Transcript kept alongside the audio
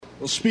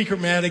Well, Speaker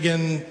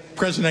Madigan,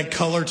 President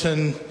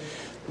Cullerton,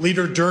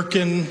 Leader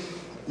Durkin,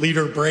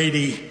 Leader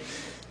Brady,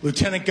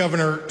 Lieutenant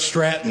Governor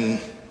Stratton,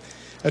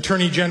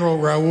 Attorney General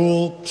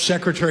Raoul,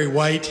 Secretary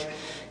White,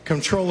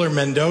 Comptroller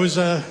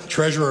Mendoza,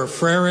 Treasurer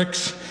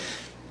Frericks,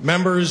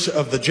 members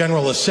of the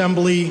General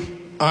Assembly,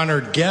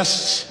 honored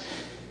guests,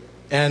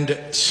 and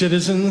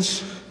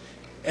citizens,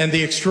 and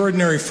the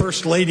extraordinary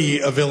First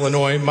Lady of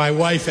Illinois, my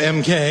wife,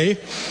 MK.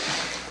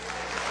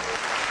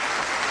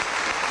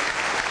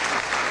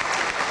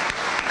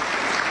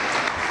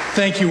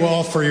 Thank you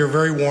all for your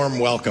very warm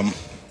welcome.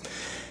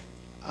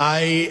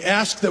 I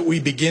ask that we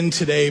begin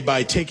today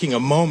by taking a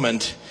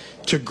moment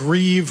to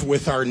grieve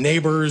with our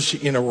neighbors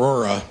in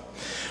Aurora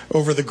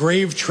over the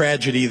grave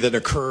tragedy that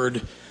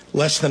occurred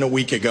less than a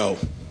week ago.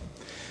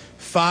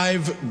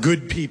 5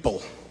 good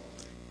people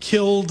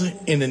killed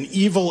in an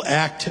evil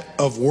act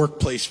of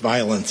workplace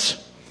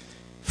violence.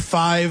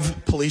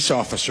 5 police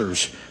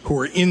officers who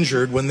were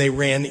injured when they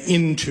ran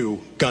into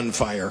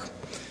gunfire.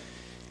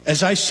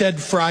 As I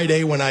said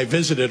Friday when I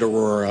visited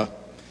Aurora,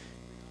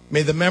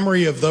 may the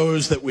memory of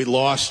those that we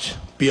lost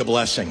be a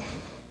blessing.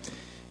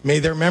 May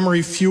their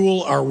memory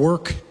fuel our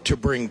work to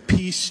bring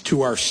peace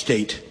to our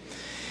state.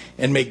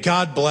 And may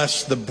God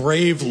bless the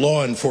brave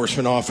law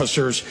enforcement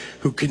officers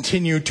who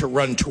continue to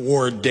run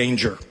toward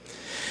danger.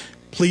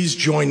 Please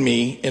join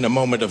me in a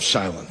moment of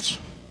silence.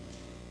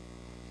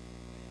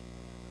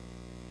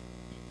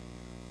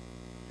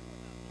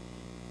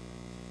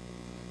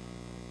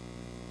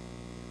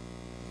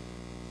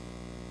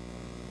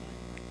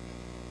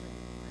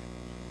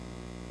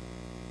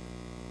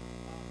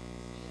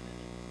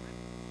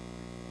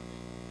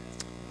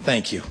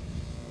 Thank you.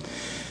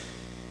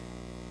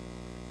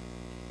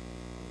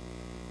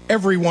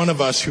 Every one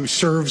of us who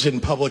serves in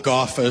public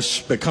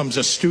office becomes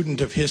a student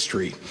of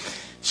history.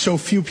 So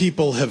few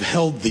people have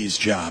held these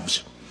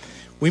jobs.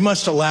 We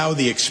must allow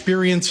the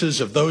experiences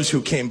of those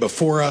who came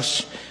before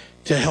us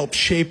to help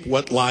shape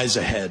what lies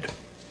ahead.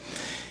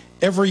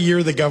 Every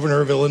year, the governor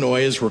of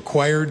Illinois is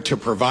required to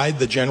provide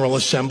the General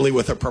Assembly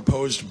with a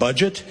proposed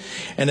budget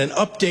and an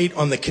update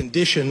on the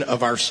condition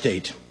of our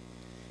state.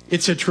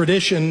 It's a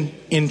tradition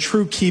in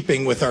true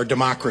keeping with our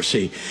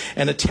democracy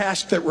and a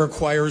task that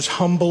requires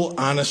humble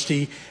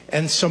honesty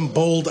and some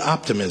bold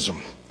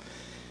optimism.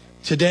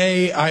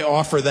 Today, I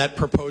offer that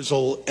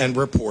proposal and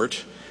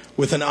report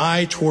with an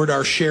eye toward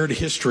our shared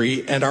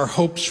history and our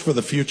hopes for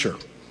the future.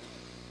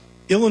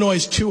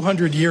 Illinois'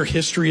 200-year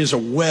history is a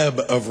web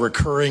of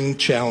recurring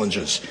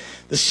challenges,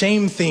 the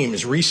same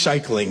themes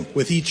recycling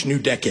with each new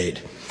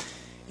decade.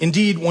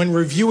 Indeed, when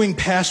reviewing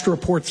past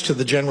reports to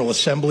the General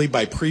Assembly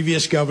by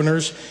previous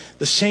governors,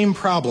 the same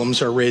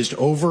problems are raised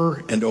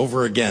over and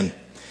over again.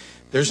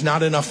 There's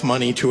not enough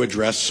money to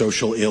address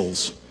social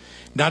ills,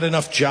 not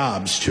enough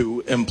jobs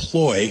to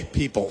employ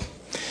people,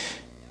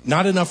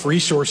 not enough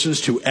resources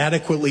to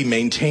adequately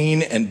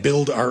maintain and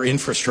build our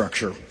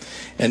infrastructure,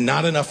 and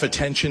not enough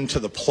attention to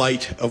the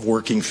plight of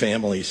working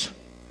families.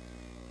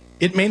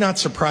 It may not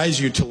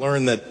surprise you to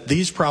learn that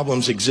these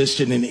problems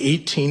existed in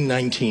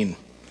 1819.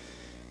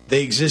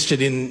 They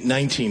existed in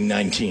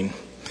 1919,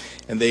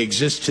 and they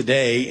exist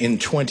today in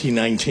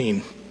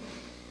 2019.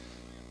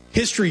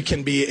 History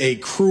can be a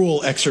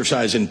cruel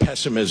exercise in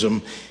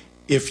pessimism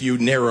if you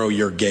narrow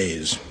your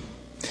gaze.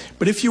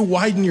 But if you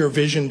widen your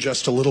vision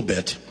just a little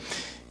bit,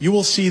 you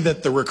will see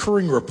that the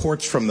recurring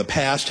reports from the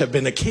past have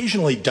been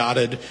occasionally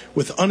dotted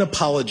with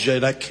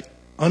unapologetic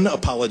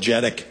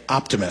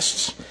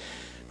optimists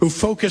who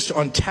focused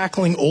on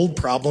tackling old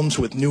problems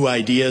with new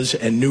ideas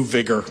and new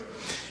vigor,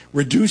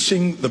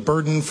 reducing the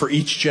burden for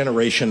each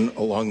generation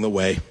along the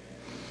way.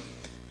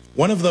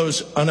 One of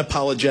those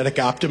unapologetic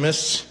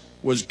optimists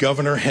was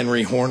Governor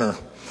Henry Horner,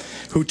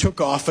 who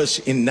took office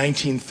in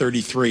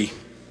 1933.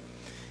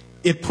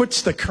 It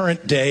puts the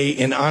current day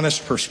in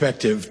honest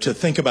perspective to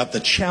think about the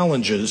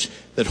challenges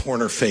that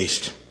Horner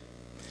faced.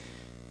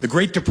 The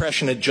Great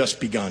Depression had just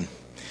begun.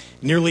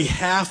 Nearly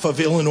half of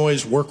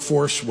Illinois'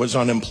 workforce was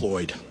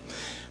unemployed.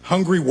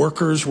 Hungry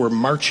workers were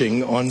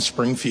marching on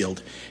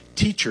Springfield.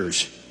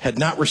 Teachers had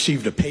not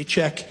received a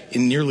paycheck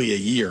in nearly a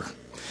year.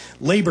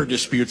 Labor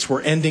disputes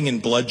were ending in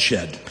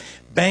bloodshed.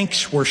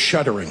 Banks were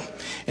shuttering.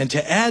 And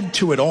to add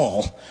to it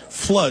all,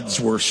 floods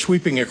were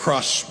sweeping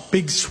across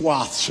big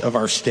swaths of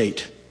our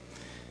state.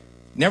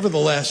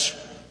 Nevertheless,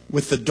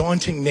 with the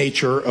daunting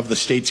nature of the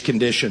state's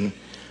condition,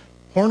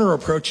 Horner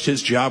approached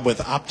his job with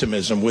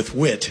optimism, with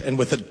wit, and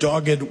with a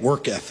dogged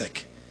work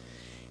ethic.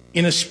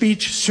 In a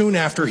speech soon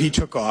after he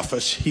took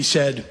office, he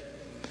said,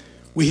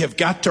 "We have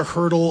got to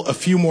hurdle a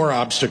few more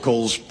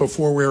obstacles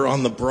before we're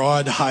on the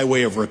broad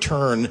highway of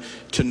return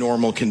to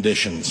normal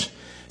conditions.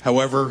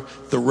 However,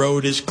 the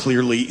road is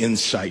clearly in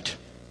sight."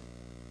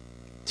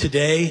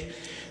 Today,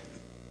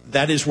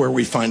 that is where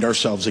we find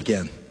ourselves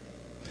again.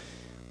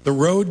 The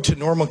road to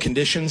normal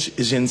conditions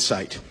is in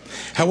sight.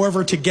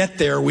 However, to get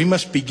there, we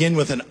must begin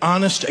with an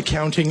honest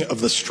accounting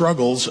of the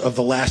struggles of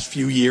the last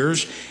few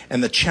years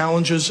and the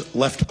challenges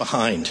left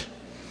behind.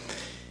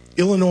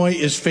 Illinois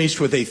is faced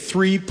with a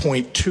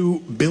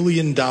 $3.2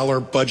 billion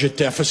budget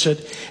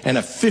deficit and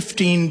a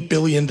 $15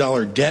 billion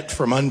debt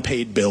from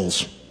unpaid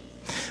bills.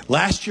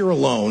 Last year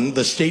alone,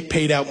 the state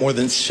paid out more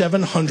than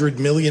 $700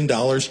 million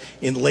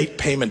in late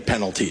payment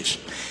penalties.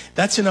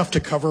 That's enough to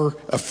cover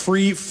a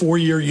free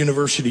 4-year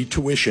university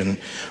tuition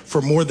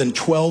for more than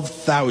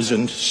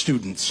 12,000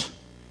 students.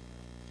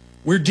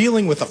 We're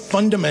dealing with a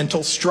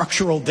fundamental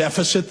structural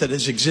deficit that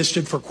has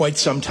existed for quite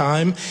some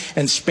time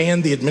and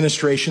spanned the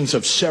administrations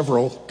of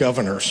several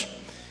governors.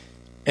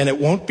 And it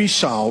won't be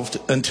solved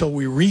until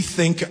we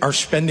rethink our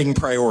spending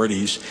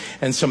priorities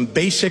and some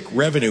basic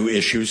revenue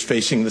issues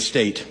facing the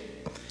state.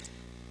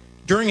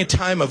 During a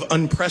time of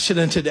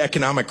unprecedented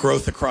economic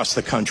growth across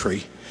the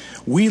country,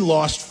 we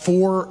lost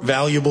 4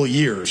 valuable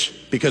years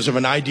because of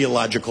an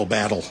ideological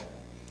battle.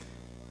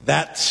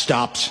 That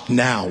stops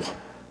now.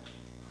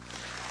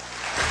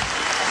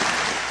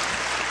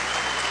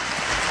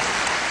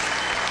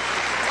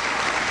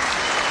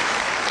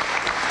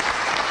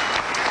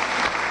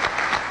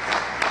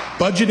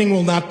 Budgeting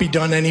will not be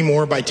done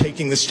anymore by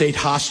taking the state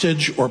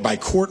hostage or by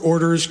court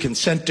orders,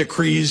 consent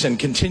decrees, and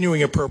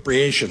continuing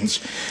appropriations,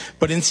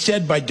 but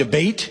instead by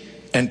debate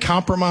and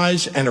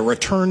compromise and a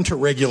return to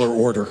regular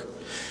order.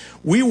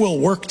 We will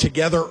work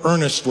together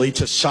earnestly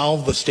to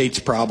solve the state's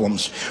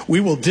problems. We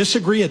will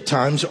disagree at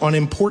times on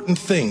important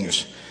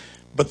things,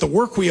 but the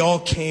work we all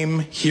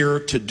came here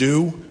to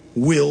do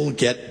will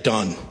get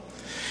done.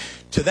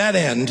 To that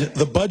end,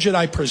 the budget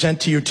I present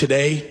to you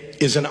today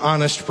is an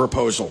honest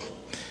proposal.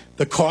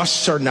 The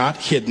costs are not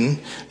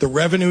hidden. The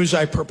revenues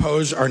I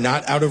propose are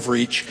not out of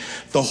reach.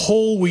 The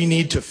hole we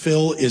need to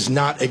fill is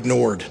not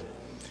ignored.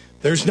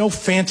 There's no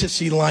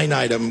fantasy line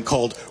item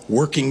called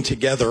working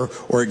together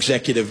or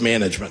executive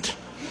management.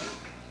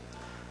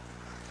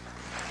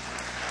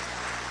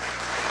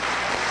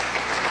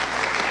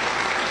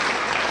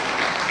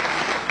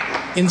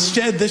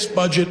 Instead, this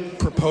budget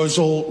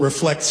proposal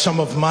reflects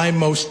some of my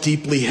most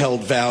deeply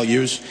held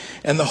values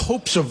and the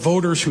hopes of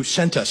voters who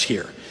sent us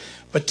here,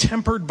 but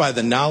tempered by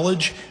the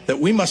knowledge that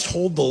we must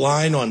hold the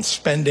line on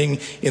spending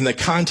in the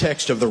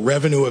context of the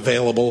revenue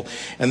available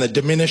and the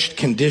diminished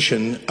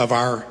condition of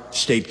our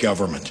state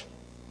government.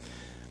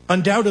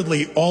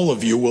 Undoubtedly, all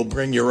of you will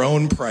bring your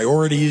own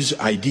priorities,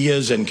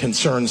 ideas, and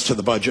concerns to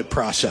the budget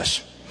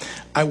process.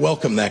 I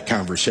welcome that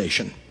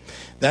conversation.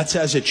 That's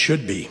as it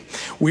should be.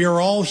 We are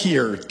all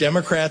here,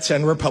 Democrats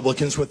and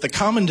Republicans, with the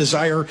common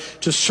desire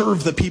to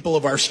serve the people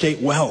of our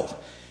state well.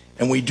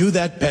 And we do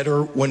that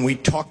better when we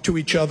talk to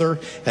each other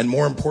and,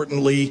 more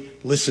importantly,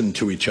 listen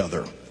to each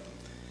other.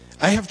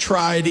 I have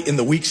tried in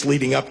the weeks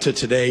leading up to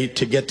today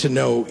to get to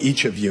know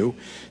each of you,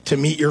 to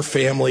meet your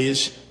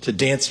families, to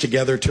dance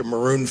together to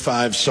Maroon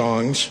 5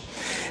 songs,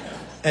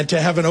 and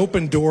to have an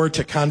open door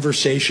to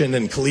conversation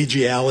and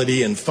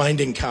collegiality and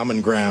finding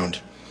common ground.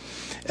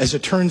 As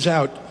it turns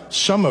out,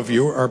 some of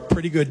you are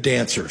pretty good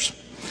dancers.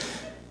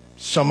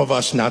 Some of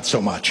us not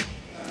so much.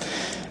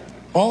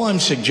 All I'm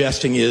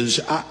suggesting is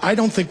I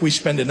don't think we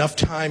spend enough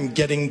time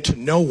getting to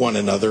know one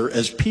another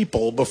as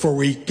people before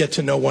we get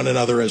to know one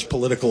another as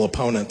political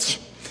opponents.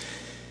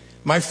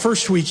 My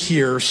first week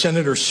here,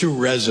 Senator Sue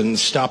Rezin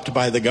stopped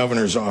by the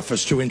governor's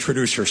office to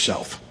introduce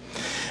herself.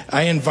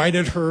 I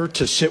invited her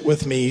to sit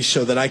with me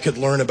so that I could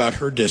learn about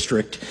her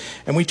district,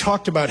 and we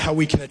talked about how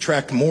we can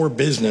attract more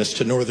business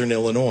to Northern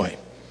Illinois.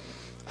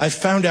 I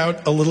found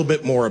out a little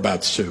bit more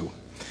about Sue.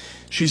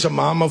 She's a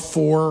mom of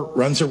 4,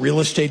 runs a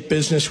real estate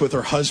business with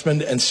her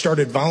husband, and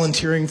started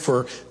volunteering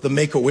for the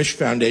Make-A-Wish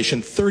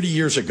Foundation 30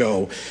 years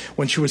ago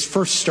when she was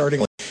first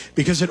starting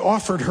because it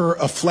offered her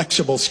a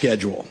flexible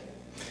schedule.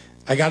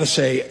 I got to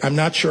say, I'm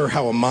not sure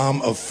how a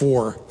mom of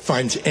 4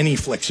 finds any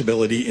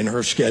flexibility in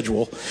her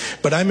schedule,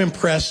 but I'm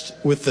impressed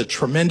with the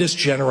tremendous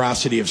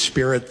generosity of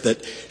spirit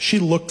that she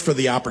looked for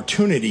the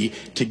opportunity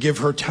to give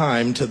her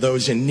time to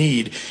those in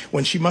need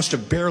when she must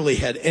have barely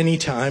had any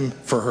time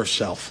for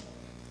herself.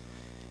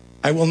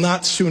 I will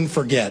not soon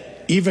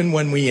forget, even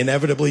when we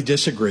inevitably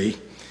disagree,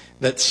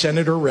 that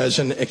Senator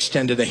Rezin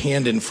extended a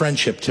hand in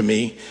friendship to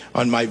me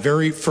on my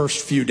very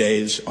first few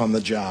days on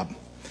the job.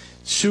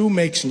 Sue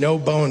makes no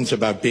bones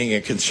about being a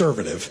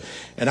conservative,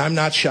 and I'm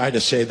not shy to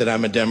say that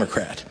I'm a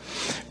Democrat.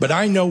 But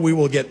I know we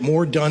will get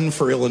more done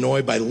for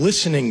Illinois by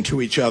listening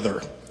to each other,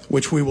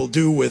 which we will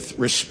do with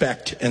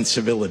respect and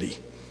civility.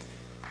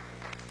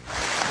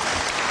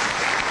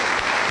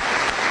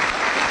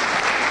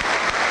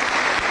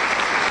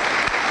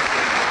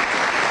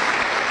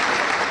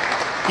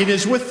 It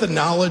is with the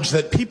knowledge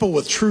that people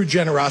with true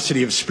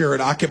generosity of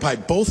spirit occupy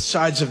both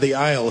sides of the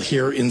aisle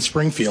here in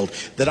Springfield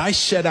that I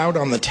set out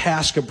on the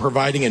task of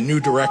providing a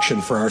new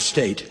direction for our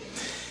state.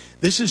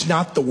 This is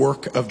not the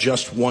work of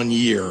just 1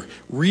 year.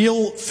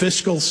 Real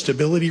fiscal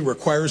stability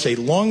requires a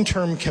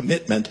long-term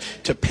commitment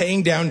to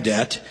paying down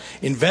debt,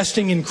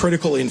 investing in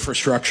critical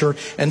infrastructure,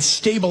 and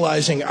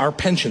stabilizing our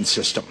pension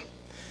system.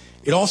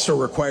 It also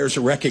requires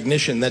a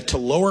recognition that to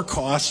lower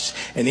costs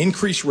and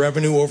increase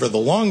revenue over the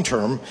long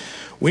term,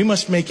 we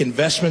must make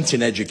investments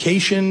in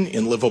education,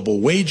 in livable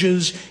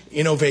wages,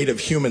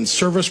 innovative human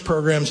service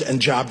programs, and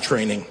job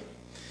training.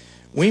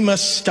 We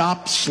must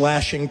stop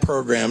slashing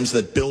programs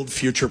that build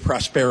future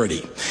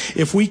prosperity.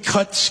 If we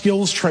cut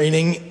skills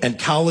training and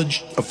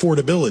college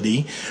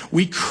affordability,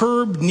 we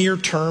curb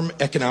near-term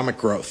economic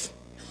growth.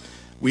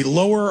 We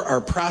lower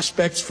our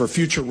prospects for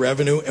future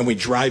revenue, and we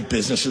drive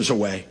businesses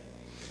away.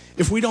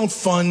 If we don't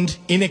fund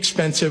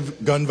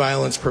inexpensive gun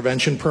violence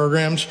prevention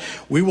programs,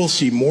 we will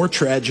see more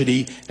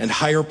tragedy and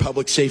higher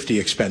public safety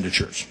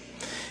expenditures.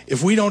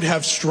 If we don't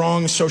have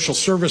strong social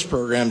service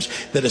programs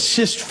that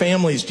assist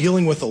families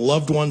dealing with a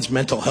loved one's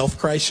mental health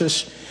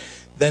crisis,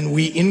 then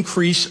we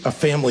increase a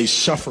family's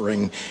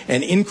suffering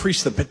and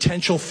increase the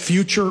potential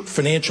future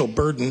financial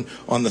burden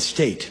on the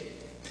state.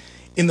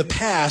 In the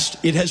past,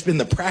 it has been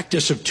the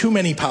practice of too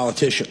many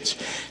politicians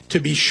to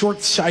be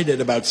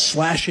short-sighted about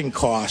slashing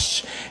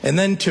costs and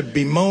then to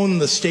bemoan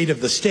the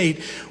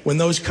state when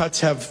those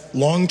cuts have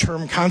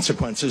long-term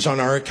consequences on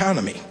our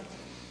economy.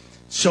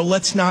 So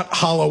let's not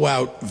hollow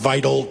out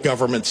vital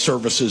government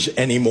services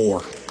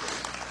anymore.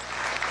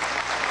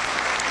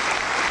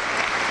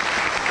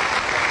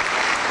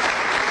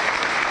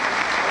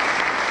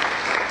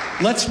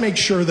 Let's make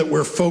sure that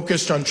we're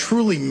focused on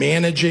truly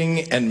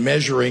managing and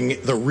measuring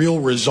the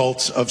real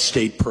results of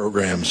state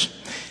programs.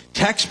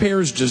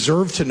 Taxpayers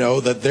deserve to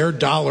know that their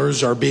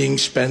dollars are being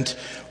spent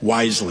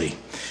wisely.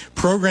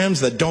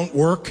 Programs that don't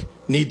work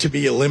need to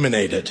be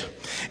eliminated,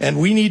 and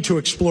we need to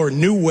explore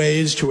new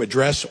ways to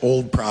address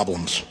old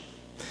problems.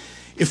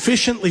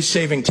 Efficiently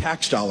saving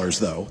tax dollars,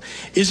 though,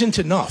 isn't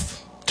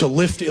enough to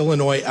lift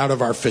Illinois out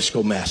of our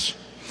fiscal mess.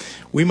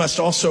 We must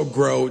also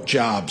grow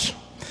jobs.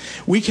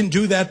 We can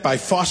do that by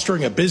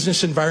fostering a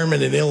business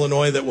environment in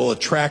Illinois that will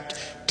attract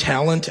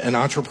talent and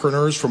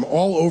entrepreneurs from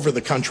all over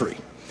the country.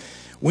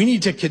 We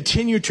need to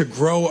continue to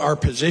grow our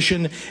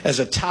position as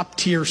a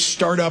top-tier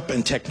startup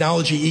and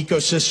technology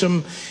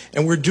ecosystem,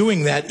 and we're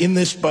doing that in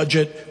this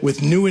budget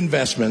with new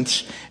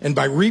investments and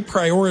by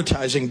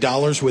reprioritizing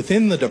dollars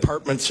within the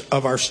departments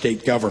of our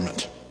state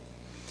government.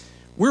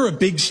 We're a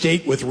big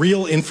state with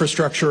real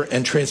infrastructure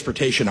and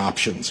transportation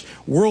options,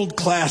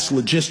 world-class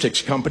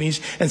logistics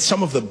companies, and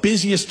some of the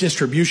busiest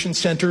distribution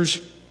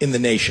centers in the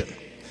nation.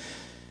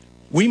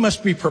 We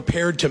must be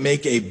prepared to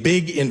make a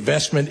big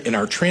investment in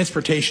our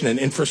transportation and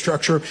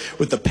infrastructure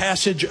with the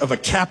passage of a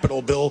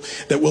capital bill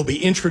that will be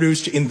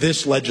introduced in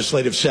this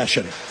legislative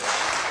session.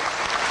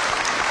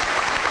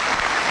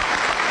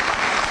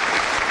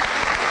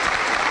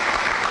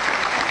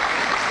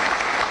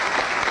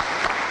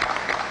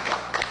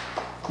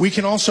 We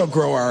can also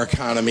grow our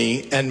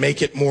economy and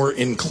make it more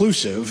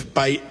inclusive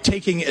by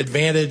taking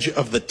advantage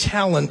of the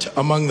talent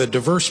among the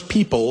diverse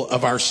people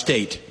of our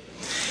state.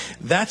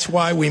 That's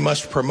why we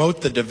must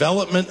promote the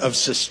development of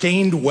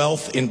sustained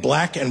wealth in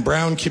Black and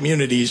brown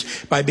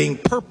communities by being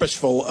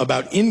purposeful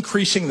about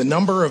increasing the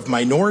number of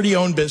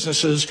minority-owned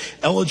businesses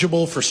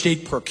eligible for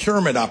state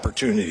procurement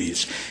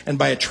opportunities and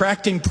by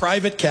attracting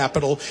private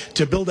capital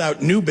to build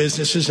out new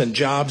businesses and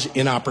jobs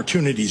in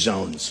opportunity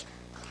zones.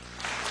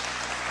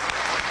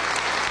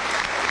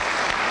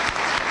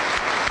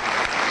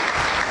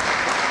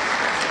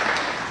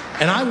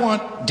 And I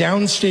want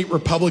downstate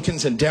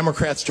Republicans and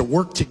Democrats to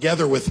work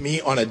together with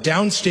me on a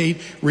downstate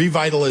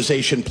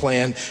revitalization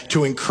plan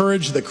to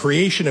encourage the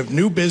creation of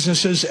new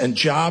businesses and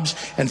jobs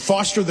and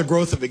foster the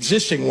growth of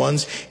existing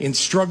ones in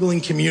struggling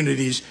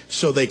communities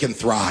so they can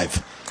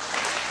thrive.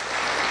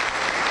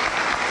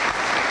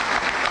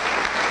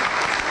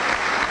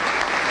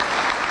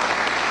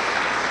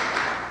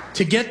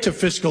 To get to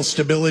fiscal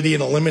stability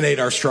and eliminate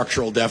our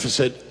structural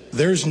deficit,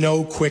 there's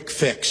no quick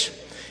fix.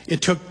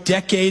 It took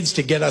decades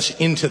to get us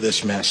into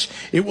this mess.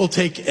 It will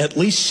take at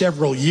least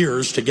several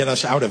years to get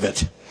us out of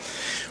it.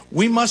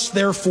 We must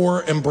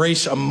therefore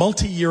embrace a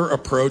multi-year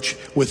approach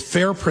with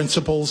fair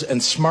principles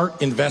and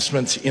smart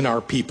investments in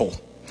our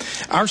people.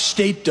 Our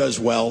state does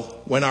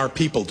well when our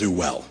people do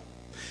well.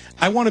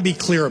 I want to be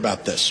clear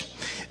about this.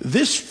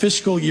 This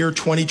fiscal year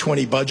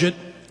 2020 budget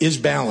is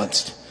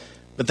balanced,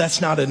 but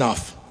that's not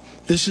enough.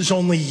 This is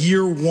only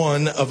year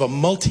one of a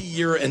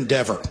multi-year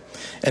endeavor.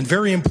 And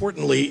very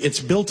importantly, it's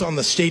built on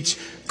the state's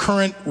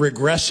current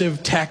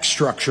regressive tax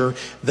structure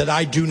that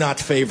I do not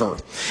favor,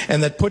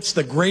 and that puts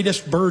the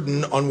greatest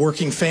burden on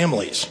working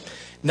families.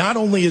 Not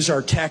only is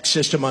our tax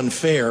system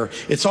unfair,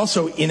 it's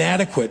also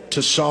inadequate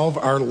to solve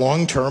our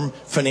long-term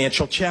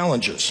financial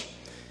challenges.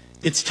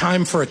 It's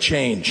time for a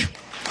change.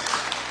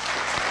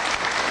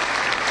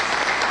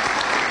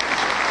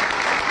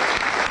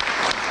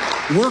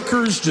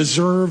 Workers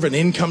deserve an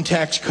income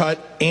tax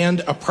cut and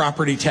a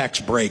property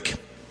tax break.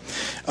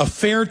 A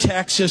fair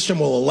tax system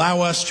will allow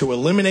us to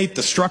eliminate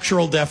the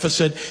structural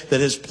deficit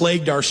that has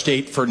plagued our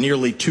state for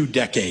nearly 2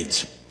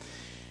 decades.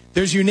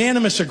 There's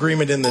unanimous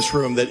agreement in this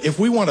room that if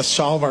we want to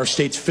solve our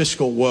state's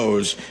fiscal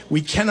woes,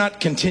 we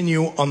cannot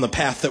continue on the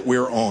path that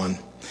we're on.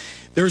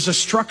 There's a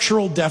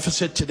structural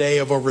deficit today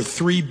of over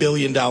 $3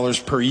 billion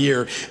per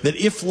year that,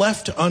 if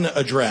left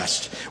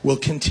unaddressed, will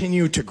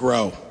continue to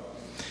grow.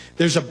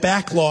 There's a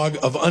backlog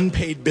of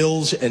unpaid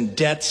bills and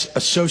debts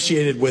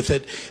associated with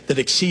it that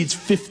exceeds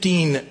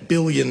 $15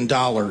 billion.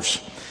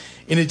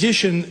 In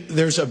addition,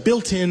 there's a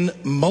built-in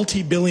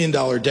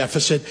multi-billion-dollar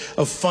deficit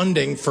of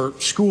funding for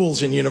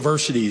schools and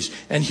universities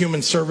and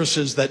human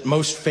services that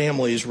most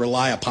families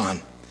rely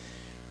upon.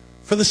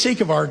 For the sake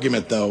of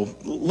argument, though,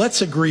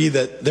 let's agree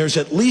that there's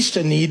at least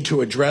a need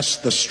to address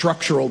the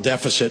structural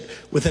deficit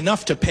with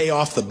enough to pay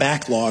off the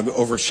backlog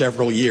over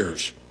several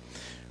years.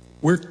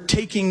 We're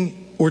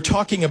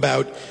talking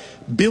about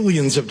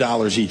billions of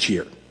dollars each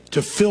year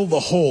to fill the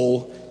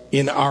hole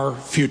in our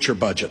future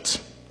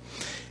budgets.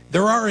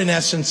 There are, in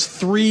essence,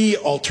 three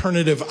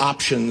alternative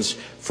options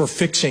for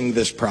fixing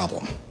this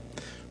problem.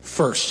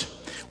 First,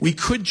 we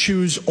could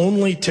choose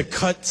only to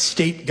cut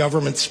state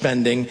government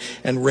spending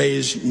and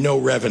raise no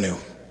revenue.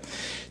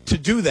 To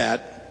do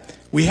that,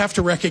 we have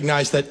to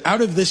recognize that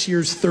out of this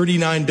year's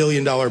 $39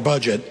 billion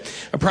budget,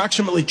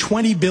 approximately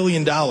 $20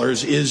 billion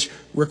is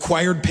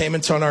required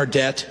payments on our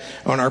debt,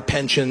 on our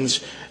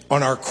pensions,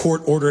 on our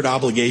court-ordered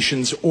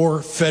obligations, or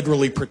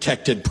federally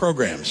protected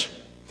programs.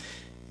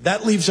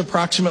 That leaves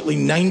approximately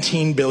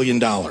 $19 billion.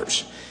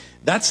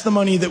 That's the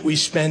money that we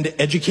spend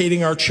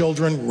educating our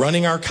children,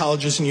 running our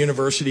colleges and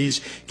universities,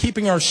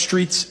 keeping our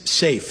streets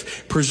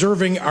safe,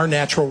 preserving our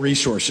natural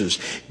resources,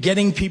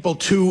 getting people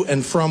to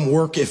and from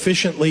work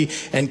efficiently,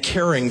 and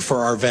caring for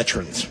our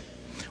veterans.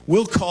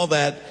 We'll call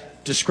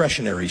that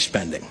discretionary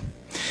spending.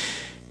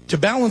 To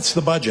balance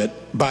the budget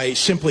by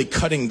simply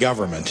cutting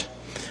government,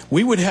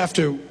 we would have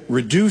to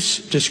reduce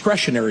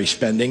discretionary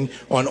spending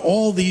on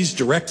all these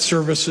direct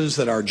services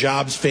that our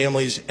jobs,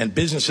 families, and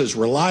businesses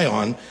rely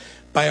on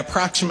by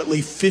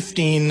approximately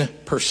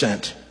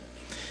 15%.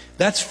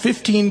 That's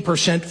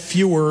 15%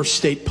 fewer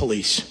state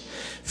police,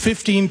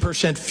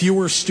 15%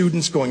 fewer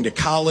students going to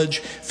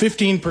college,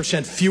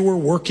 15% fewer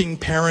working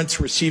parents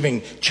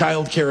receiving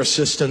child care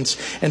assistance,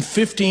 and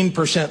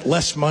 15%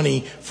 less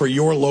money for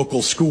your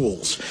local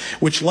schools,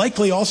 which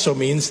likely also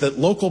means that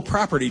local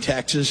property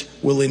taxes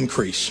will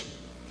increase.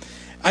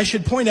 I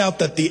should point out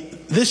that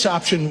this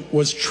option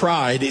was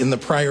tried in the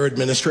prior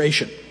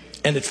administration,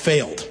 and it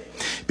failed,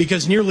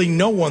 because nearly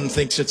no one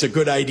thinks it's a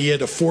good idea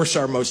to force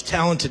our most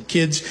talented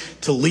kids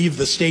to leave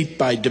the state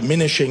by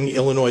diminishing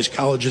Illinois'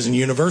 colleges and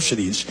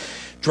universities,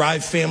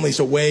 drive families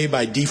away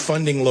by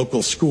defunding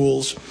local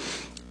schools,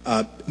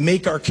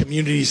 make our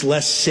communities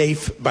less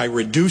safe by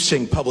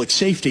reducing public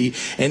safety,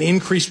 and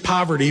increase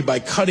poverty by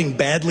cutting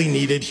badly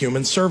needed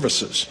human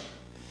services.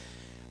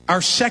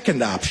 Our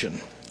second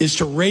option is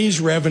to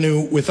raise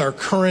revenue with our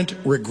current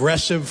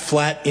regressive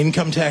flat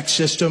income tax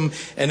system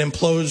and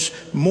impose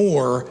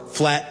more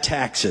flat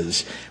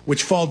taxes,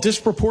 which fall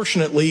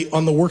disproportionately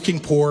on the working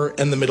poor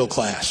and the middle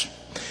class.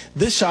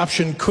 This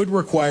option could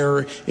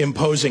require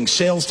imposing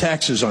sales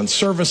taxes on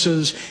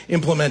services,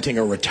 implementing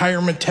a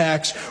retirement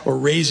tax, or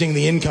raising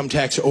the income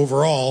tax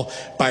overall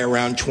by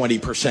around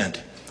 20%,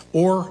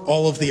 or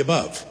all of the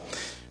above.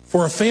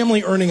 For a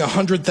family earning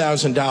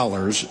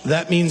 $100,000,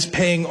 that means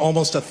paying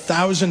almost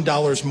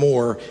 $1,000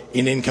 more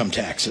in income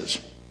taxes.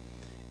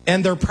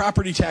 And their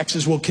property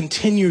taxes will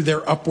continue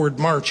their upward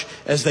march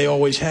as they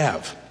always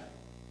have.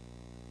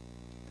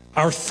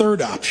 Our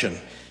third option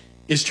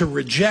is to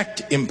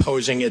reject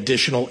imposing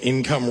additional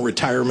income,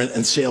 retirement,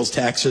 and sales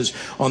taxes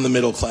on the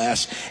middle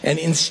class and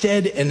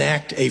instead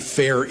enact a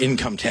fair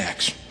income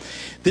tax.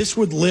 This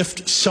would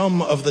lift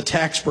some of the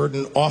tax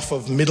burden off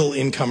of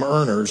middle-income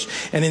earners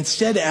and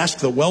instead ask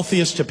the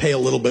wealthiest to pay a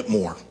little bit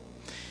more.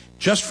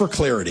 Just for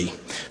clarity,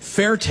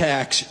 fair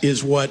tax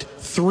is what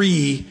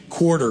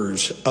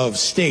 3/4 of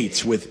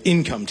states with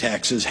income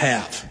taxes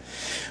have.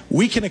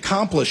 We can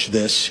accomplish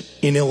this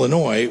in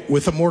Illinois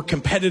with a more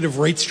competitive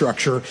rate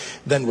structure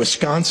than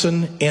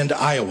Wisconsin and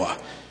Iowa,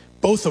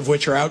 both of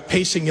which are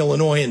outpacing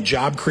Illinois in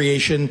job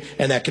creation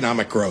and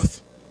economic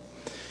growth.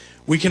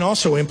 We can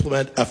also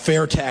implement a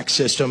fair tax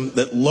system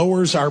that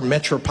lowers our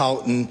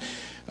metropolitan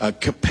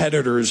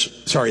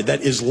that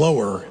is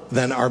lower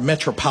than our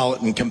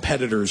metropolitan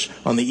competitors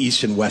on the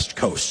East and West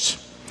coasts.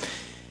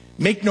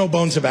 Make no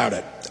bones about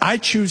it. I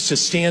choose to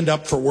stand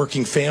up for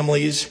working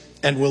families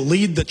and will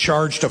lead the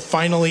charge to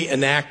finally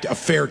enact a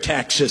fair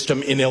tax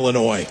system in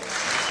Illinois.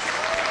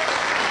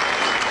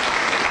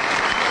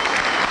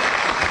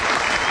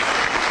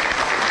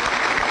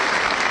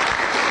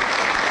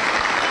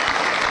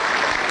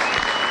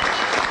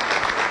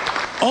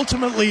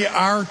 Ultimately,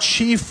 our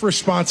chief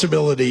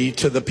responsibility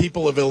to the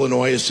people of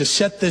Illinois is to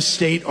set this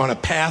state on a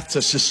path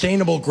to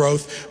sustainable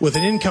growth with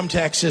an income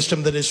tax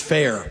system that is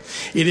fair.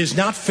 It is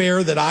not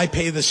fair that I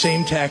pay the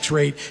same tax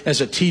rate as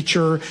a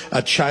teacher,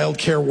 a child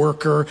care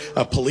worker,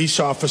 a police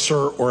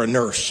officer, or a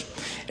nurse.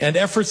 And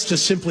efforts to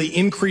simply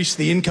increase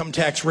the income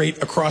tax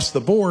rate across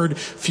the board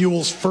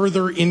fuels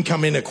further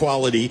income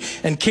inequality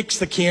and kicks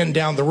the can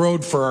down the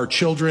road for our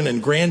children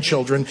and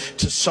grandchildren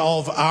to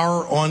solve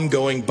our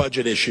ongoing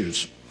budget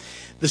issues.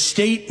 The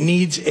state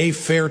needs a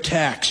fair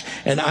tax,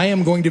 and I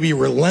am going to be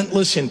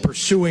relentless in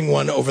pursuing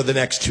one over the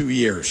next 2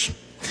 years.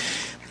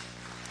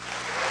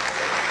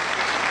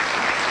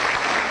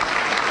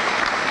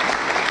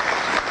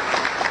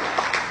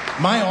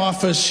 My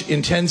office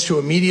intends to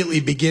immediately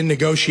begin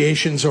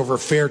negotiations over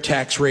fair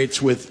tax rates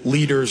with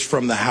leaders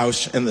from the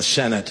House and the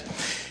Senate.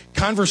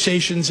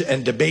 Conversations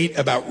and debate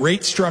about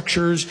rate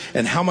structures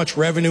and how much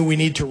revenue we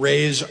need to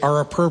raise are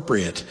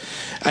appropriate.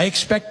 I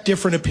expect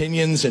different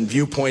opinions and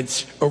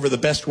viewpoints over the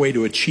best way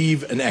to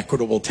achieve an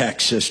equitable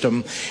tax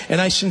system,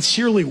 and I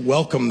sincerely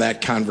welcome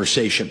that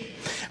conversation.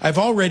 I've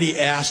already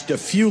asked a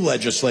few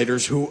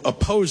legislators who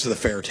oppose the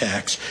fair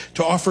tax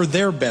to offer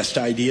their best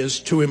ideas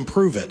to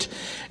improve it,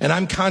 and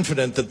I'm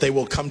confident that they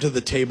will come to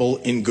the table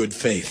in good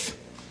faith.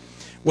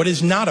 What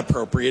is not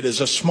appropriate is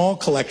a small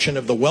collection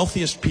of the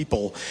wealthiest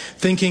people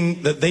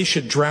thinking that they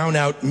should drown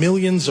out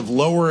millions of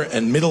lower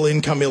and middle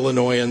income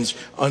Illinoisans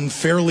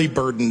unfairly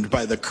burdened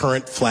by the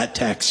current flat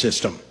tax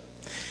system.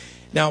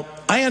 Now,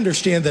 I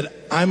understand that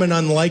I'm an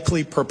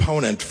unlikely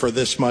proponent for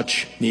this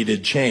much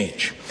needed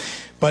change.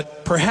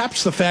 But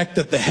perhaps the fact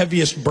that the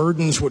heaviest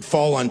burdens would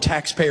fall on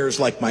taxpayers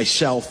like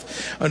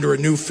myself under a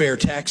new fair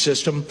tax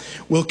system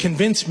will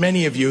convince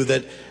many of you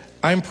that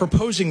I'm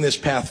proposing this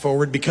path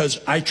forward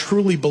because I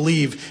truly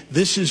believe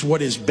this is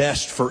what is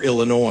best for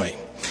Illinois.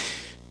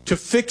 To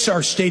fix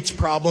our state's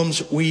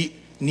problems, we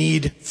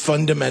need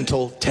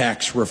fundamental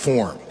tax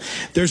reform.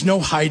 There's no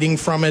hiding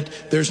from it.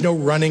 There's no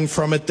running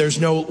from it. There's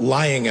no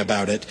lying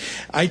about it.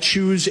 I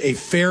choose a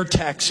fair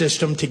tax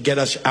system to get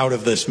us out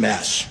of this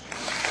mess.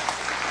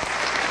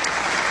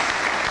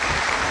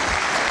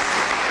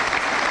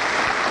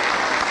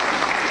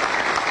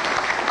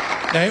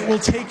 Now, it will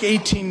take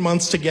 18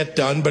 months to get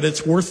done, but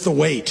it's worth the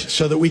wait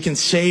so that we can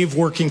save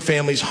working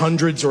families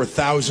hundreds or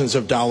thousands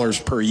of dollars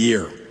per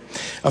year.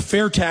 A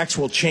fair tax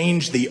will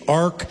change the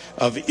arc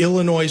of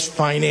Illinois'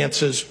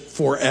 finances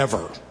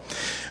forever.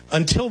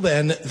 Until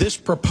then, this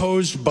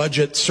proposed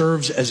budget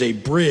serves as a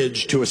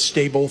bridge to a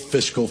stable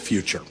fiscal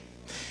future,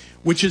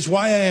 which is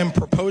why I am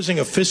proposing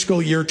a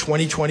fiscal year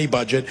 2020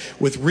 budget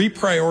with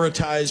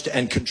reprioritized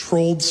and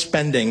controlled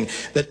spending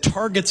that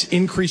targets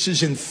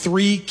increases in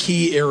 3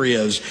 key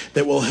areas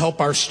that will help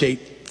our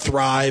state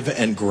thrive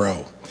and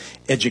grow: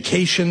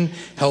 education,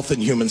 health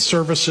and human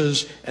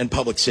services, and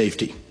public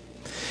safety.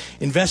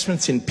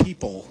 Investments in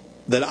people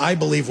that I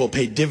believe will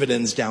pay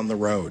dividends down the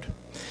road.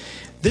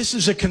 This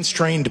is a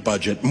constrained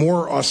budget,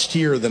 more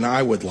austere than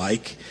I would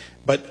like,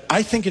 but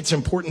I think it's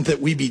important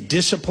that we be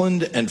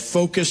disciplined and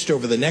focused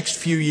over the next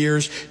few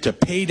years to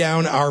pay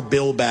down our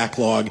bill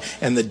backlog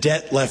and the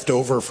debt left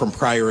over from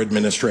prior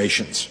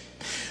administrations.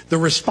 The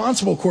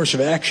responsible course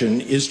of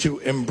action is to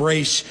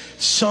embrace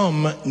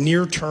some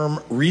near-term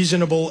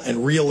reasonable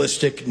and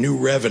realistic new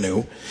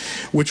revenue,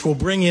 which will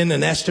bring in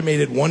an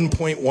estimated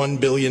 $1.1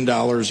 billion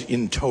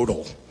in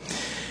total.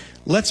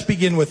 Let's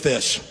begin with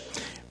this.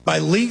 By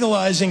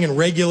legalizing and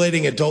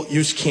regulating adult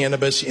use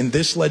cannabis in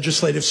this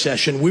legislative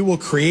session, we will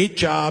create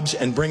jobs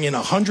and bring in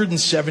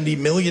 $170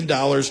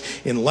 million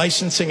in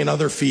licensing and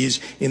other fees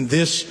in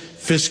this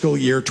fiscal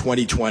year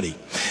 2020.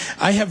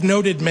 I have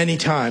noted many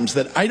times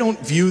that I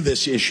don't view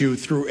this issue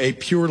through a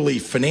purely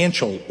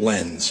financial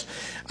lens.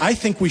 I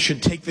think we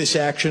should take this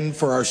action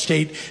for our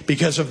state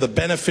because of the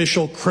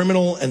beneficial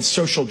criminal and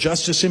social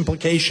justice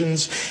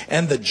implications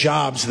and the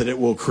jobs that it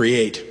will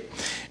create.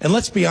 And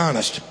let's be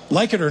honest,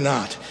 like it or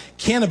not,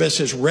 cannabis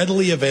is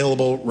readily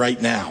available right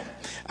now.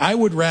 I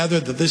would rather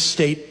that this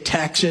state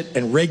tax it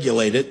and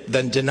regulate it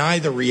than deny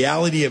the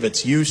reality of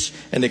its use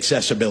and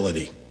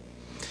accessibility.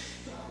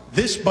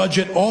 This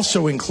budget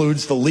also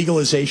includes the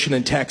legalization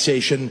and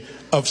taxation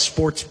of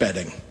sports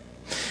betting.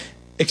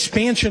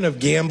 Expansion of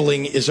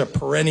gambling is a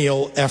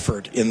perennial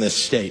effort in this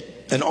state,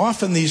 and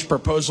often these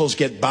proposals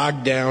get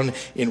bogged down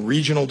in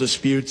regional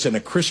disputes and a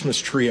Christmas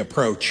tree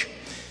approach.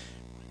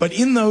 But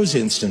in those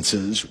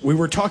instances, we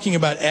were talking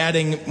about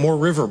adding more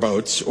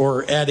riverboats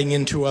or adding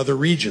into other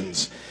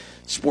regions.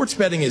 Sports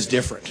betting is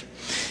different.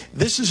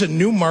 This is a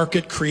new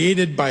market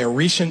created by a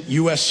recent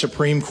U.S.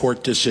 Supreme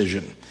Court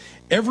decision.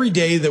 Every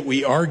day that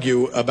we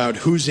argue about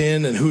who's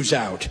in and who's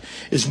out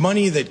is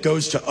money that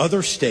goes to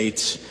other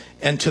states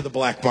and to the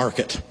black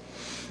market.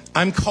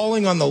 I'm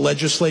calling on the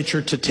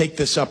legislature to take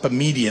this up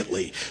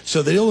immediately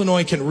so that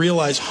Illinois can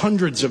realize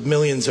hundreds of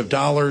millions of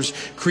dollars,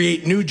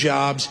 create new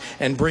jobs,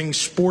 and bring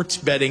sports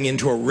betting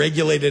into a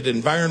regulated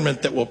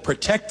environment that will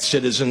protect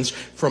citizens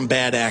from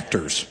bad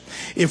actors.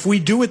 If we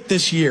do it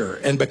this year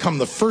and become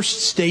the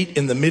first state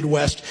in the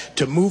Midwest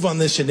to move on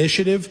this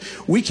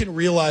initiative, we can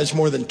realize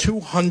more than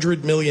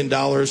 $200 million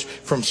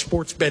from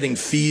sports betting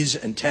fees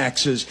and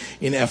taxes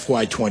in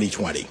FY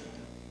 2020.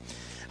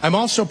 I'm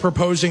also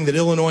proposing that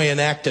Illinois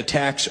enact a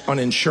tax on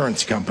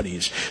insurance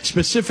companies,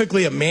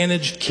 specifically a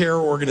managed care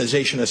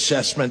organization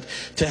assessment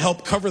to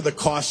help cover the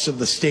costs of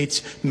the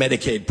state's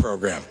Medicaid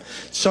program,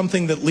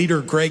 something that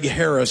Leader Greg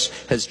Harris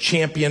has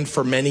championed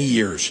for many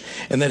years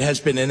and that has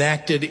been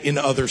enacted in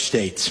other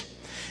states.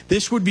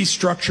 This would be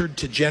structured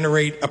to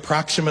generate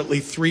approximately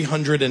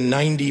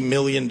 $390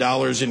 million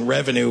in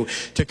revenue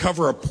to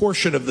cover a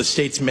portion of the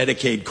state's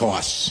Medicaid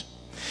costs.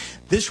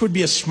 This would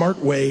be a smart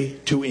way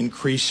to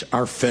increase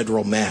our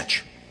federal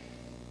match.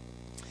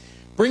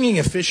 Bringing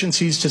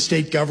efficiencies to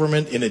state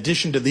government in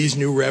addition to these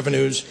new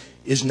revenues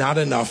is not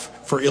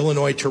enough for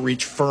Illinois to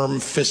reach firm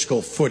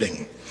fiscal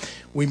footing.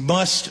 We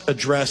must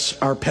address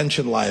our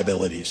pension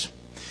liabilities.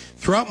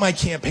 Throughout my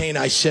campaign,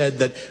 I said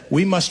that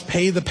we must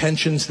pay the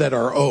pensions that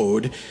are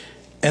owed,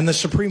 and the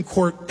Supreme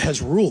Court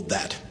has ruled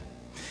that.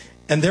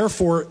 And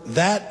therefore,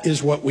 that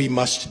is what we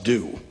must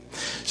do.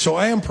 So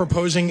I am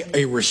proposing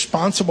a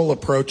responsible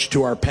approach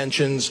to our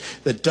pensions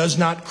that does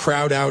not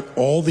crowd out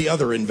all the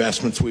other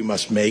investments we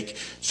must make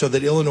so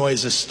that Illinois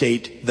is a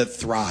state that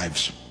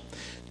thrives.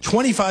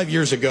 25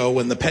 years ago,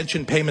 when the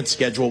pension payment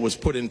schedule was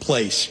put in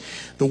place,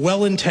 the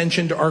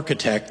well-intentioned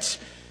architects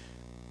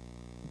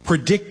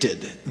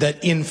predicted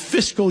that in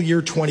fiscal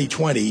year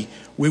 2020,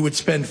 we would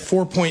spend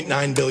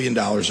 $4.9 billion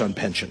on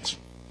pensions.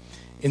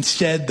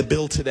 Instead, the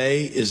bill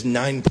today is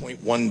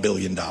 $9.1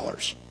 billion,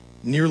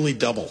 nearly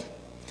double.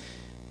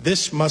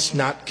 This must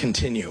not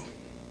continue.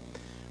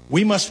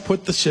 We must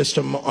put the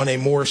system on a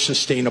more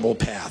sustainable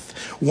path,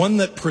 one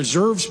that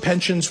preserves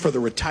pensions for the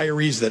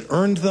retirees that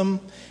earned them,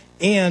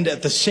 and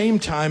at the same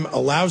time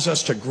allows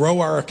us to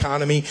grow our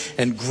economy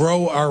and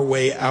grow our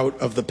way out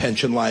of the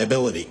pension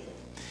liability.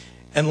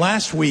 And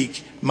last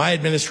week, my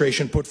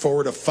administration put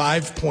forward a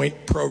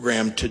 5-point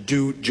program to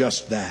do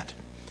just that.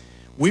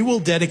 We will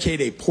dedicate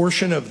a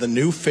portion of the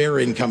new fair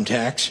income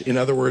tax, in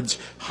other words,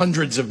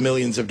 hundreds of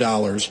millions of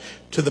dollars,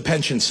 to the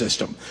pension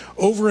system,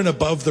 over and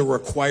above the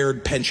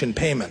required pension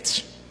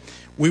payments.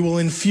 We will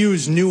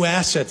infuse new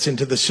assets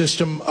into the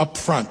system up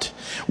front.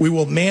 We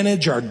will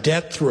manage our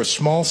debt through a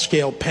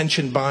small-scale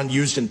pension bond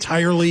used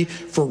entirely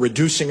for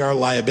reducing our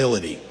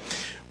liability.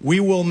 We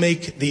will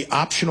make the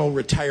optional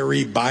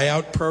retiree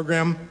buyout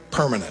program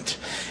permanent,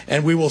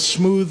 and we will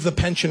smooth the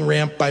pension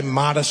ramp by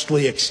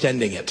modestly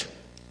extending it.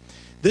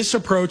 This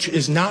approach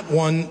is not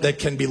one that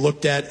can be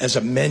looked at as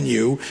a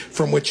menu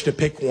from which to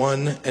pick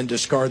one and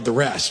discard the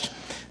rest.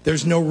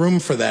 There's no room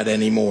for that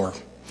anymore.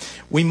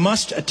 We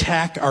must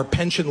attack our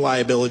pension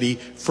liability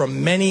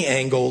from many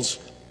angles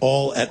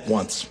all at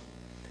once.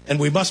 And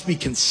we must be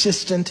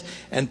consistent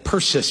and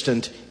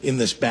persistent in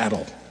this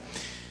battle.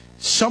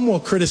 Some will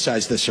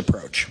criticize this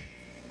approach.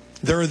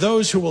 There are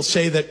those who will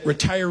say that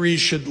retirees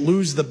should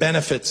lose the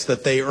benefits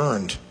that they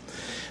earned.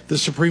 The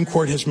Supreme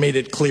Court has made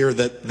it clear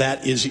that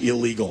that is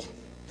illegal.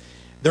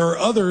 There are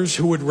others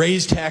who would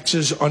raise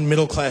taxes on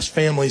middle-class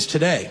families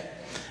today.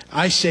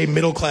 I say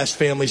middle-class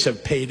families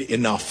have paid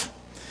enough.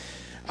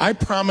 I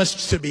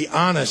promised to be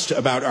honest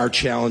about our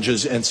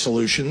challenges and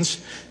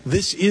solutions.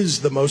 This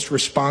is the most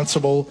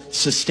responsible,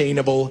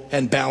 sustainable,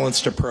 and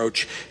balanced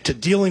approach to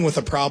dealing with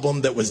a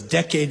problem that was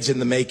decades in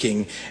the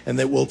making and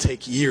that will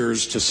take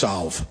years to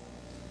solve.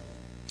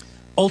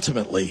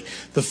 Ultimately,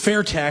 the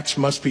fair tax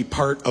must be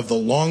part of the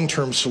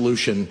long-term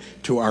solution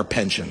to our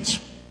pensions.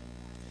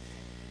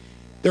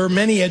 There are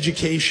many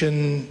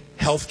education,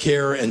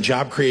 healthcare, and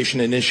job creation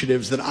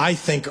initiatives that I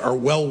think are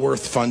well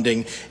worth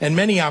funding, and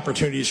many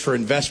opportunities for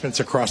investments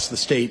across the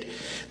state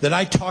that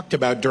I talked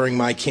about during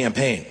my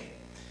campaign.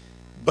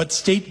 But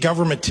state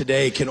government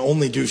today can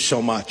only do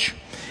so much,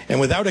 and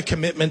without a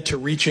commitment to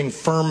reaching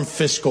firm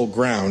fiscal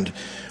ground,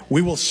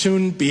 we will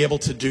soon be able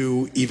to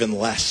do even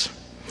less.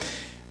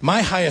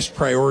 My highest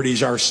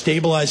priorities are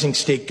stabilizing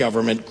state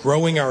government,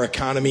 growing our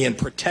economy, and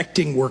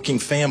protecting working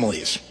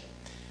families.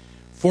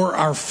 For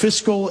our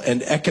fiscal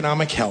and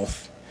economic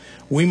health,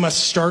 we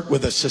must start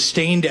with a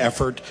sustained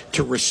effort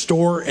to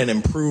restore and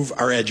improve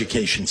our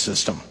education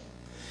system.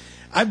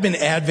 I've been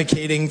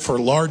advocating for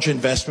large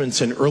investments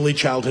in early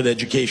childhood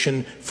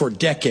education for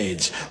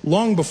decades,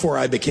 long before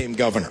I became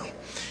governor.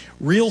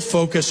 Real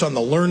focus on the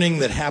learning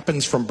that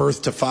happens from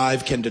birth to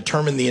 5 can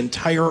determine the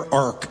entire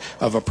arc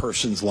of a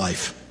person's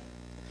life.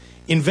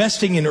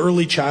 Investing in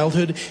early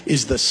childhood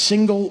is the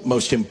single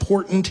most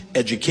important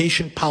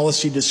education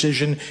policy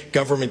decision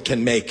government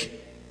can make,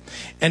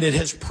 and it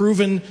has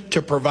proven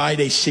to provide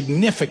a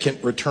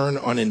significant return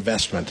on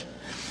investment.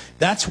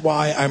 That's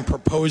why I'm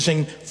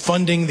proposing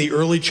funding the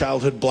Early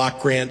Childhood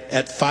Block Grant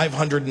at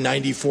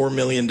 $594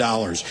 million,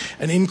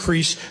 an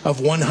increase of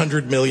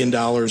 $100 million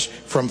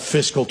from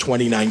fiscal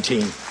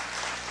 2019.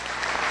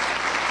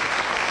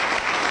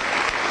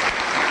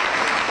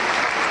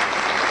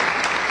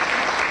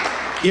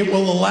 It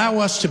will allow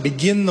us to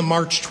begin the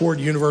march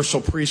toward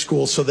universal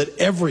preschool so that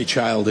every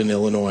child in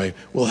Illinois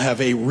will have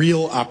a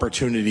real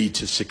opportunity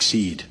to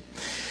succeed.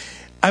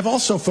 I've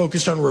also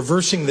focused on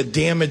reversing the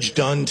damage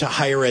done to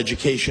higher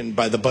education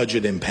by the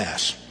budget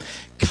impasse.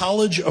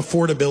 College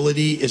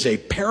affordability is a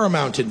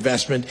paramount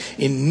investment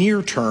in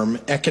near-term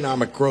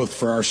economic growth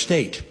for our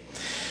state.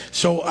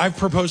 So I've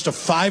proposed a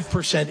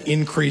 5%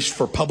 increase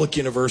for public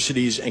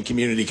universities and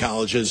community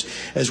colleges,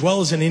 as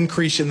well as an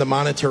increase in the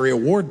monetary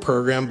award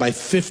program by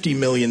 $50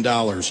 million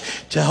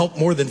to help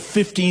more than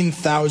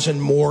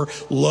 15,000 more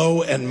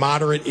low and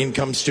moderate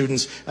income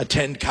students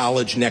attend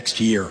college next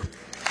year.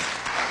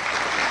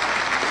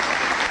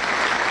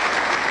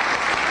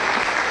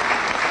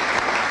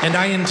 And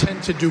I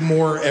intend to do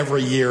more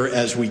every year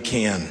as we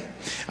can.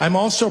 I'm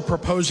also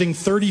proposing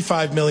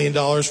 $35 million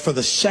for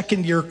the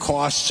second-year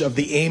costs of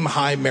the AIM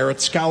High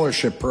Merit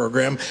Scholarship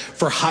Program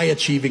for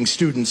high-achieving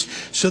students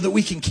so that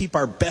we can keep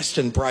our best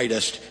and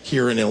brightest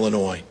here in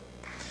Illinois.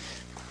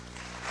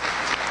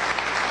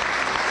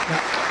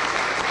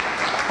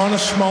 Now, On a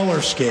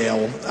smaller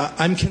scale,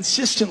 I'm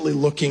consistently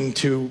looking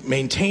to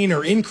maintain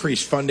or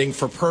increase funding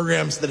for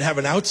programs that have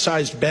an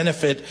outsized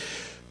benefit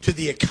to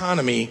the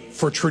economy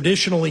for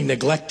traditionally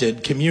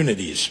neglected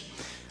communities.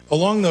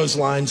 Along those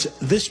lines,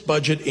 this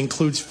budget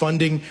includes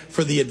funding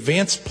for the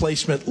Advanced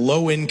Placement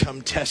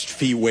Low-Income Test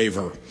Fee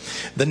Waiver.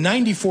 The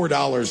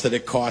 $94 that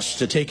it costs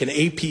to take an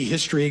AP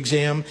history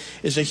exam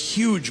is a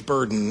huge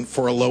burden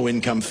for a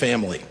low-income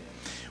family.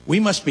 We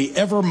must be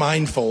ever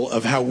mindful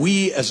of how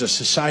we as a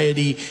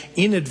society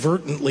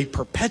inadvertently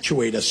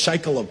perpetuate a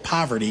cycle of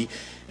poverty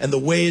and the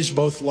ways,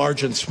 both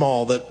large and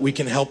small, that we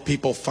can help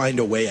people find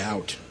a way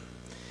out.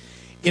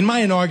 In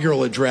my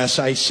inaugural address,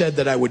 I said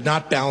that I would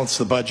not balance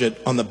the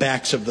budget on the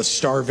backs of the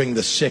starving,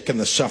 the sick, and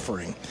the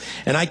suffering.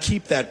 And I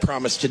keep that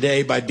promise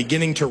today by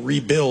beginning to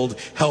rebuild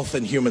Health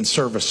and Human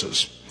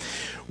Services.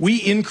 We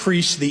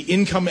increased the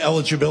income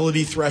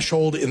eligibility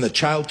threshold in the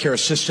Child Care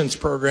Assistance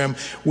Program,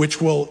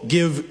 which will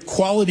give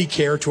quality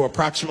care to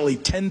approximately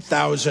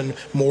 10,000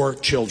 more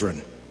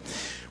children.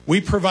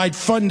 We provide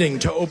funding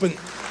to open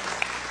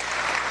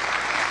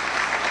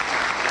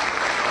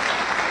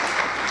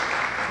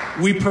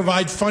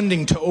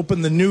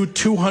the new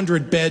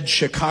 200-bed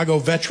Chicago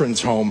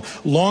Veterans Home,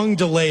 long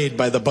delayed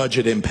by the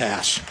budget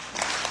impasse.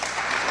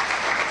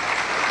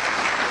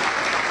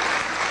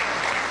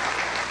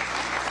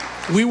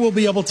 We will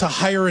be able to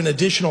hire an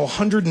additional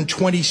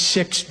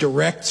 126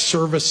 direct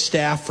service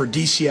staff for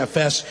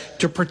DCFS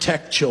to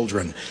protect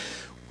children.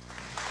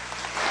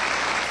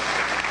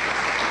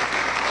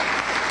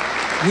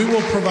 We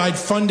will provide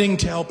funding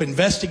to help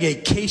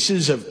investigate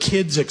cases of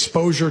kids'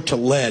 exposure to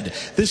lead.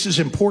 This is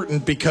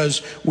important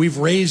because we've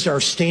raised our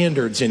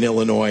standards in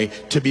Illinois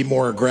to be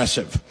more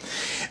aggressive.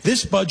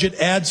 This budget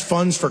adds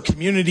funds for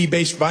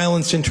community-based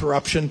violence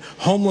interruption,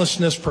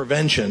 homelessness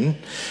prevention,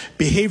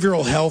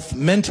 behavioral health,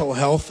 mental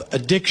health,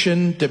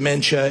 addiction,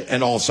 dementia,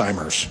 and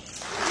Alzheimer's.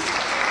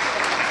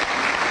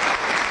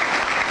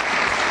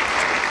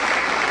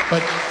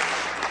 But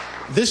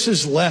this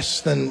is less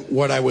than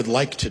what I would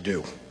like to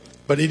do.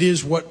 But it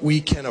is what we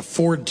can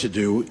afford to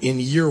do in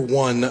year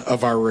one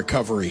of our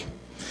recovery.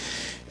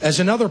 As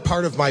another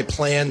part of my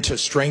plan to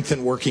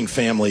strengthen working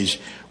families,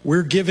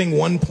 we're giving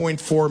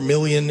 1.4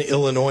 million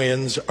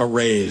Illinoisans a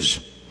raise.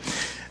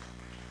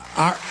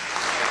 Our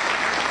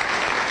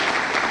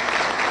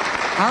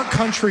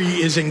country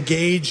is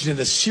engaged in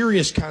a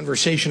serious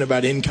conversation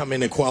about income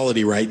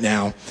inequality right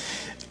now.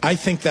 I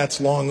think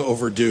that's long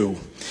overdue.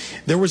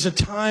 There was a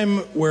time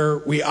where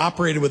we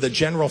operated with a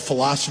general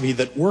philosophy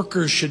that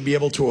workers should be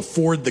able to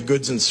afford the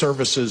goods and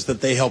services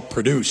that they help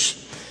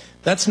produce.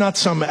 That's not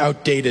some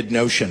outdated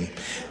notion.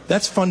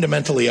 That's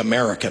fundamentally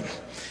American.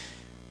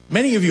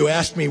 Many of you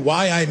asked me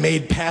why I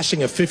made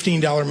passing a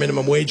 $15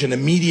 minimum wage an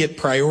immediate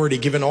priority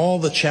given all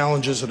the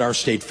challenges that our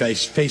state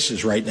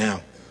faces right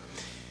now.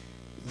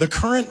 The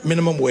current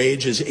minimum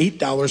wage is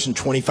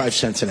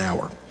 $8.25 an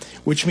hour,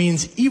 which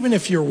means even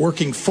if you're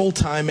working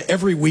full-time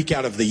every week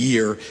out of the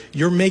year,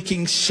 you're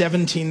making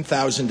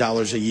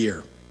 $17,000 a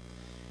year.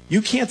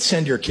 You can't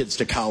send your kids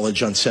to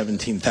college on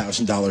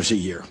 $17,000 a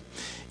year.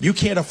 You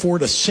can't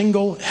afford a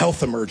single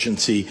health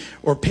emergency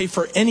or pay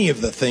for any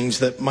of the things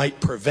that might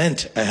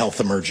prevent a health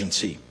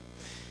emergency.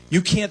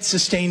 You can't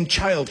sustain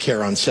child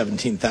care on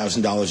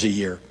 $17,000 a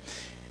year.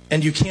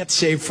 And you can't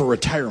save for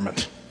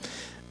retirement.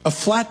 A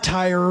flat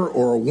tire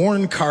or a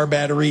worn car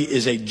battery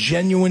is a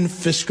genuine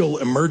fiscal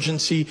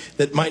emergency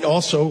that might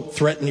also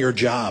threaten your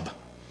job.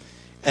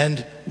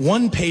 And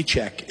one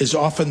paycheck is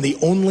often the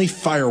only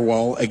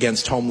firewall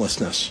against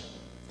homelessness.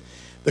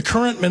 The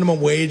current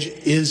minimum wage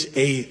is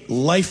a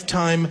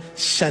lifetime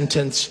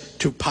sentence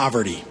to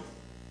poverty.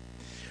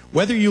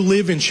 Whether you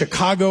live in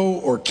Chicago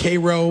or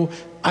Cairo,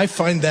 I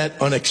find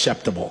that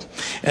unacceptable.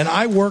 And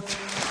I worked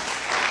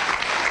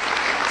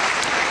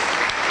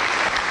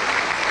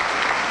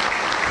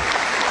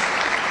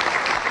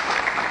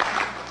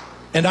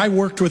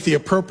with the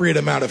appropriate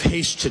amount of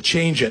haste to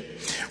change it.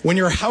 When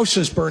your house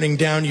is burning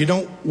down, you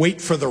don't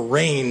wait for the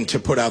rain to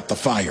put out the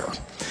fire.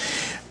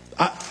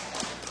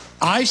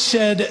 I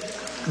said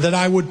that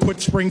I would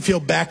put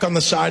Springfield back on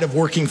the side of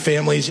working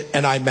families,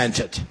 and I meant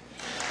it.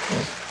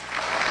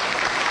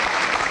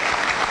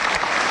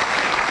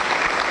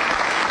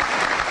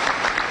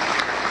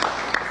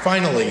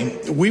 Finally,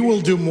 we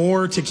will do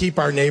more to keep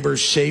our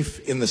neighbors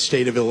safe in the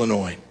state of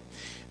Illinois.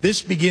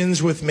 This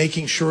begins with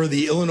making sure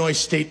the Illinois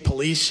State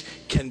Police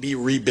can be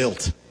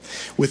rebuilt,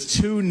 with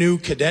 2 new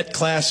cadet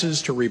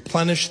classes to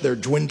replenish their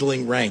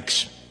dwindling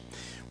ranks.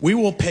 We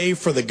will pay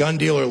for the gun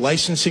dealer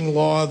licensing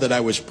law that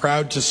I was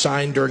proud to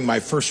sign during my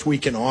first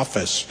week in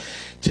office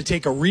to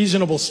take a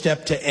reasonable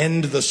step to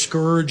end the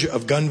scourge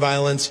of gun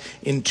violence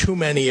in too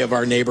many of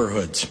our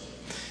neighborhoods.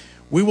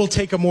 We will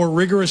take a more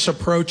rigorous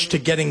approach to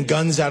getting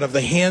guns out of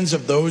the hands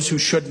of those who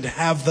shouldn't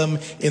have them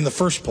in the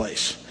first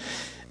place.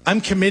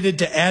 I'm committed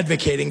to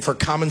advocating for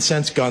common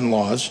sense gun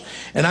laws,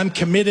 and I'm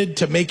committed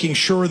to making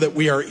sure that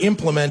we are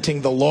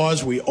implementing the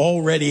laws we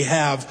already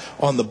have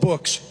on the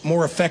books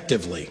more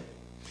effectively.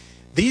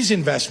 These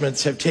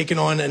investments have taken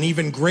on an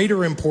even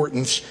greater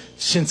importance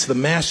since the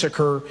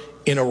massacre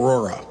in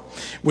Aurora.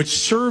 which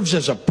serves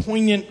as a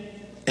poignant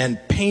and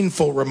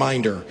painful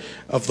reminder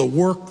of the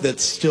work that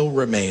still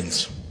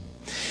remains.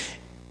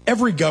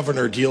 Every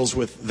governor deals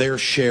with their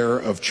share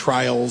of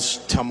trials,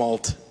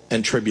 tumult,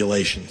 and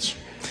tribulations.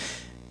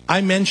 I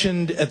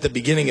mentioned at the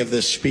beginning of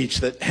this speech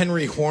that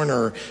Henry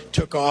Horner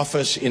took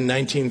office in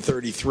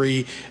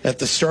 1933 at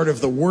the start of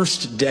the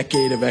worst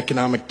decade of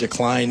economic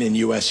decline in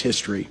U.S.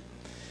 history.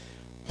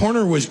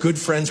 Horner was good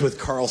friends with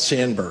Carl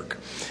Sandburg.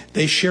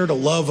 They shared a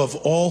love of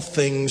all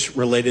things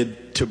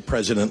related to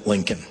President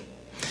Lincoln.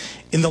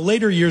 In the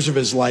later years of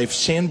his life,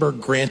 Sandburg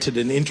granted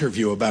an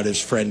interview about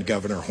his friend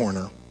Governor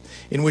Horner,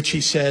 in which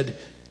he said,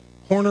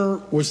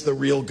 "Horner was the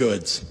real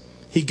goods.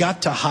 He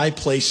got to high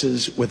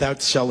places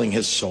without selling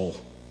his soul."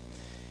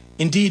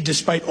 Indeed,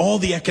 despite all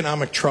the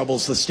economic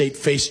troubles the state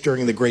faced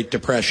during the Great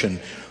Depression,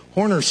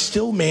 Horner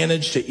still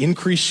managed to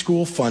increase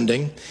school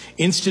funding,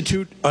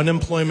 institute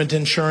unemployment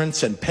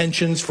insurance and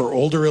pensions for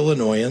older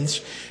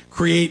Illinoisans,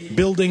 create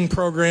building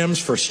programs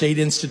for state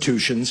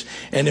institutions,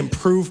 and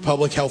improve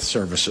public health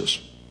services.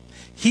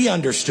 He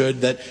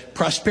understood that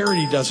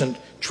prosperity doesn't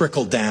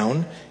trickle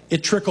down,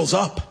 it trickles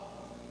up.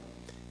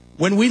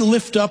 When we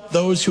lift up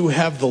those who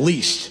have the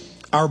least,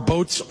 our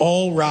boats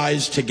all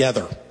rise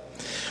together.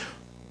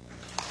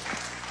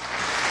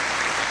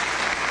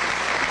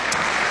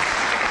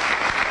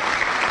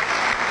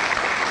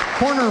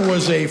 Horner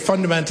was a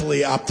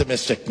fundamentally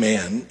optimistic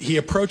man. He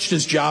approached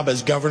his job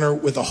as governor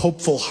with a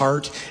hopeful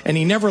heart, and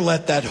he never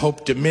let that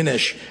hope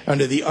diminish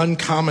under the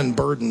uncommon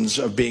burdens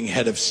of being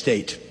head of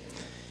state.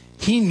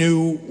 He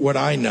knew what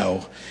I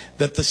know,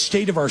 that the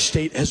state of our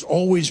state has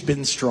always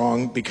been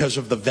strong because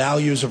of the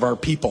values of our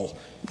people,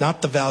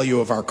 not the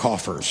value of our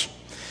coffers.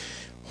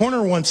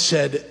 Horner once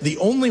said, "The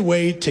only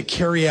way to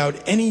carry out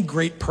any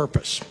great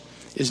purpose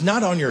is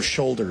not on your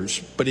shoulders,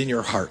 but in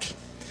your heart.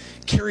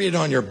 Carry it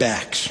on your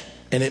backs,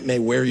 and it may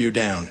wear you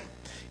down.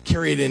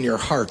 Carry it in your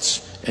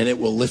hearts, and it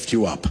will lift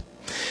you up."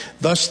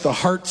 Thus, the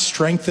heart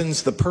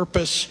strengthens the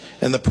purpose,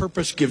 and the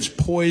purpose gives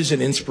poise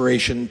and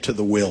inspiration to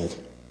the will.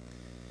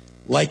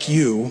 Like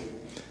you,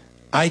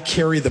 I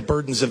carry the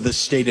burdens of this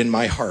state in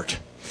my heart,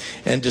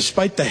 and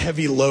despite the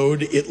heavy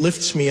load, it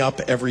lifts me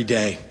up every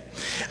day.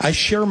 I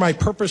share my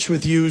purpose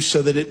with you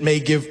so that it may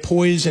give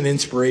poise and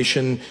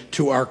inspiration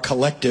to our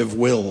collective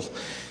will,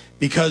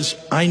 because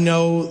I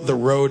know the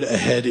road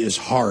ahead is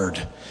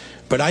hard,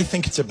 but I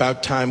think it's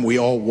about time we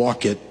all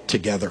walk it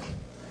together.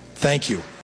 Thank you.